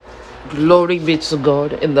Glory be to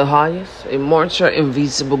God in the highest, immortal,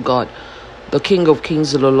 invisible God, the King of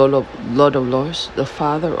kings, the Lord of lords, the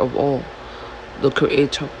Father of all, the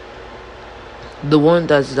Creator, the one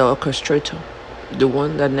that's the orchestrator, the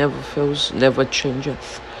one that never fails, never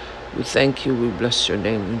changeth. We thank you, we bless your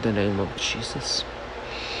name in the name of Jesus.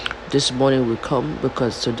 This morning we come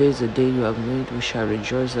because today is the day you have made. We shall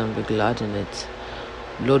rejoice and be glad in it.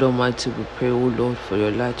 Lord Almighty, we pray, O Lord, for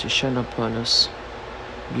your light to shine upon us.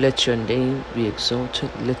 Let your name be exalted.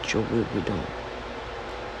 Let your will be done.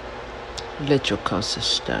 Let your counsel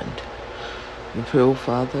stand. We pray, O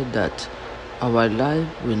Father, that our life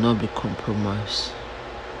will not be compromised.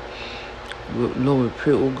 Lord, we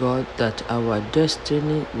pray, O God, that our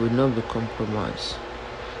destiny will not be compromised.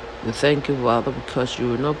 We thank you, Father, because you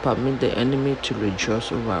will not permit the enemy to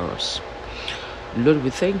rejoice over us. Lord,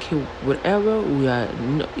 we thank you, whatever we are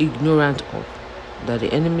ignorant of, that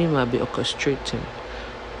the enemy might be orchestrating,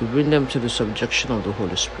 we bring them to the subjection of the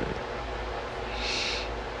Holy Spirit.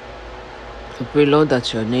 We pray, Lord,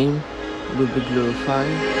 that your name will be glorified.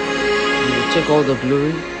 You will take all the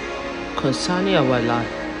glory concerning our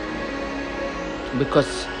life,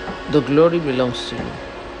 because the glory belongs to you.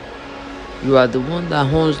 You are the one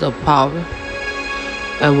that owns the power,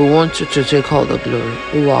 and we want you to take all the glory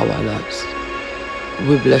over our lives.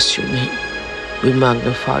 We bless your name. We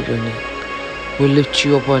magnify your name. We lift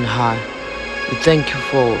you up on high. We thank you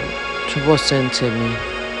for Triple Center me.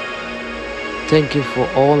 Thank you for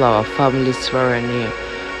all our families far and near.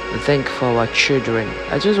 We thank you for our children.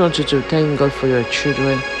 I just want you to thank God for your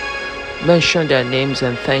children. Mention their names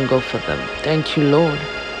and thank God for them. Thank you, Lord.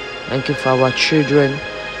 Thank you for our children.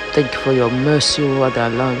 Thank you for your mercy over their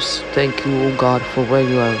lives. Thank you, O God, for where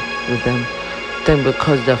you are with them. Thank you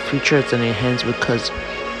because their future is in your hands, because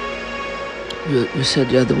you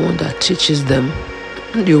said you're the one that teaches them.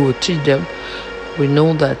 You will teach them. We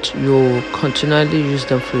know that you will continually use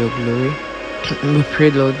them for your glory. We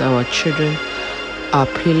pray, Lord, that our children are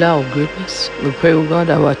a pillar of greatness. We pray, O God,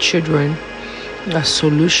 that our children are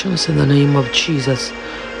solutions in the name of Jesus.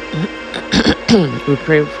 We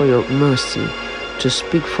pray for your mercy to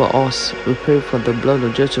speak for us. We pray for the blood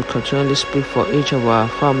of Jesus to continually speak for each of our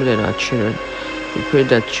family and our children. We pray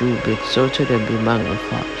that you will be exalted and be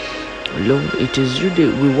magnified. Lord, it is you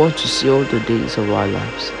that we want to see all the days of our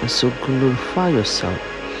lives. And so glorify yourself.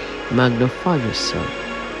 Magnify yourself.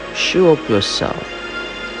 Show up yourself.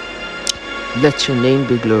 Let your name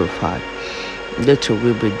be glorified. Let your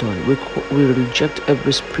will be done. We reject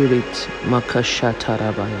every spirit.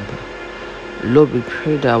 Lord, we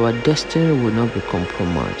pray that our destiny will not be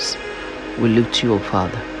compromised. We lift you up,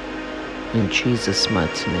 Father. In Jesus'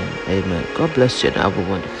 mighty name, amen. God bless you and have a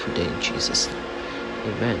wonderful day in Jesus' name.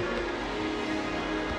 Amen.